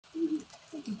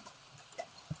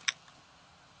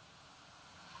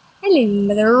Hello,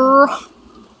 mother.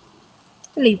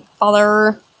 Hello,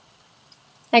 father.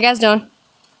 How you guys doing?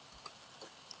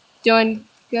 Doing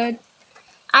good?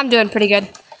 I'm doing pretty good.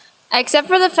 Except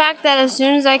for the fact that as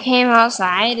soon as I came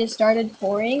outside, it started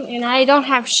pouring, and I don't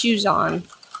have shoes on.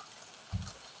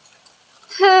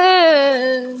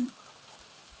 Oh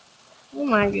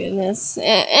my goodness.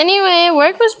 Anyway,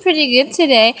 work was pretty good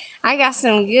today. I got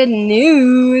some good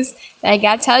news that I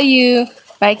gotta tell you,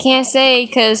 but I can't say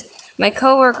because my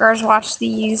coworkers watch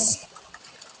these.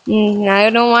 And I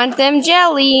don't want them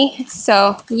jelly.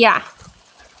 So, yeah.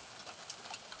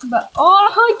 But, oh,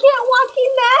 I can't walk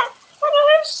in that. I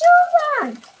don't have shoes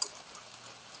on.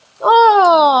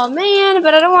 Oh, man,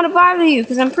 but I don't want to bother you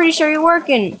because I'm pretty sure you're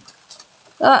working.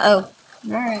 Uh-oh.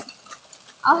 Alright.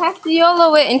 I'll have to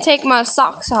YOLO it and take my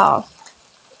socks off.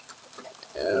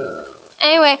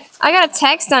 Anyway, I got a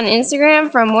text on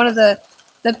Instagram from one of the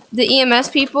EMS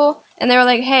people, and they were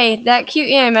like, hey, that cute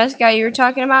EMS guy you were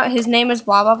talking about, his name is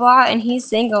blah, blah, blah, and he's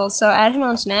single, so add him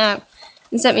on Snap,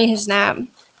 and sent me his Snap.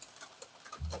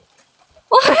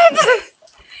 What?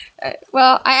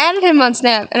 Well, I added him on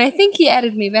Snap, and I think he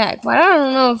added me back, but I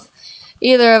don't know if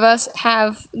either of us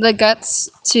have the guts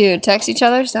to text each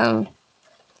other, so,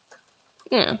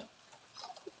 yeah.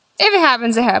 If it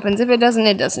happens, it happens. If it doesn't,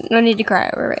 it doesn't. No need to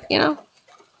cry over it, you know?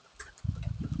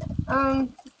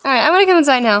 Alright, I'm gonna come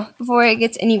inside now before it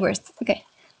gets any worse. Okay.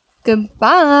 Goodbye.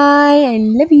 I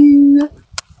love you.